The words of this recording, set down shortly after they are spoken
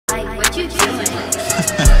What you doing?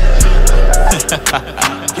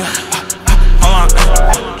 Hold on.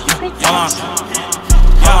 Hold on.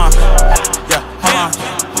 Yeah, hold on.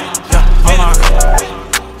 Yeah, hold on.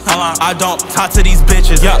 Hold on. I don't talk to these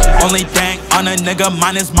bitches. Yeah, only thing on a nigga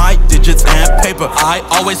mine is my digits and paper. I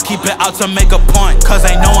always keep it out to make a point, cause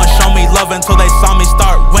ain't no one show me love until they saw me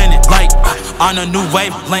start winning. Like, on a new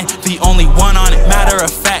wavelength, the only one on it. Matter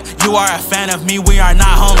of fact, you are a fan of me, we are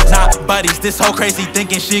not homies, not buddies. This whole crazy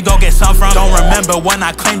thinking she gon' get some from. Don't remember when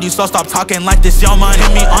I claimed you, so stop talking like this your money.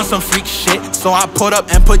 Hit me on some freak shit, so I pulled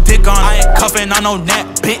up and put dick on. I ain't cuffing on no net,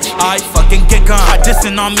 bitch, I fucking get gone. Try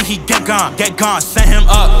dissing on me, he get gone, send him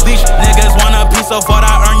up. These niggas want a piece of what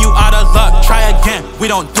I earn, you out of luck. Try again, we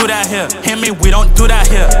don't do that here. Hear me, we don't do that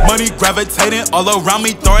here. Money gravitating all around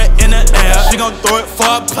me, throw it in the air. She gon' throw it for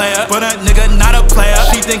a player, but a nigga not a player.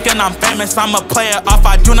 She thinking I'm famous, I'm a player off,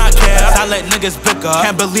 I do not care. I let niggas bicker,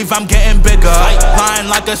 can't believe I'm getting bigger. Lying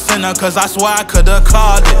like a sinner, cause I swear I could've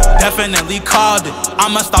called it. Definitely called it,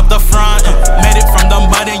 I'ma stop the front. Made it from the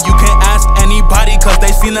mud and you can ask anybody, cause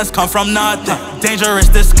they seen us come from nothing. Dangerous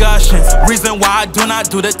discussions, reason why I do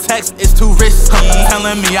not do the text is too risky.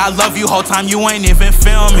 Telling me I love you whole time, you ain't even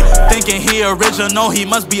feel me. Thinking he original, he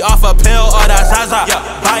must be off a pill or that Zaza.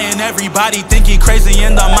 Buying everybody, think he crazy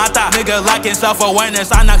in the mata. Nigga lacking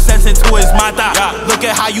self-awareness, I knock sense into his mata. Look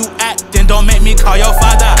at how you act, then don't make me call your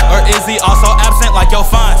father. Or is he also absent like your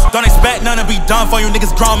funds? Don't expect none to be done for you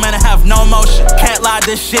niggas grown men and have no motion. Can't lie,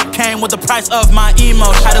 this shit came with the price of my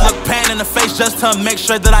emotion. Had to look pain in the face just to make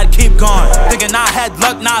sure that I'd keep going. Thinking I had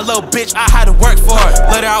luck, nah little bitch, I had to work for it.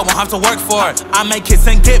 Later I won't have to work for it, I make hits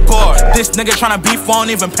and get bored. This nigga tryna beef won't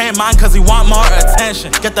even pay mine cause he want more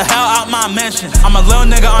attention. Get the hell out my mention, I'm a little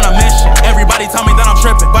nigga on a mission. Everybody tell me that I'm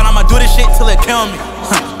tripping, but I'ma do this shit till it kill me.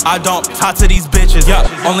 I don't talk to these bitches,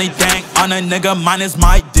 only thing on a nigga mine is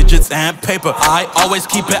my digits and paper. I always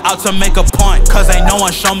keep it out to make a point, cause ain't no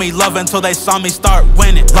one show me love until they saw me start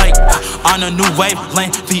winning. Like, on a new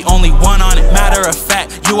wavelength, the only one on it. Matter of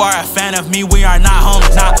fact, you are a fan of me, we are not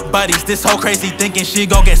homies, not buddies. This whole crazy thinking she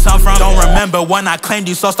gon' get some from. Don't remember when I claimed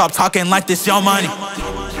you, so stop talking like this your money.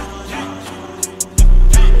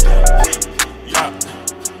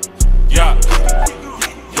 Yeah.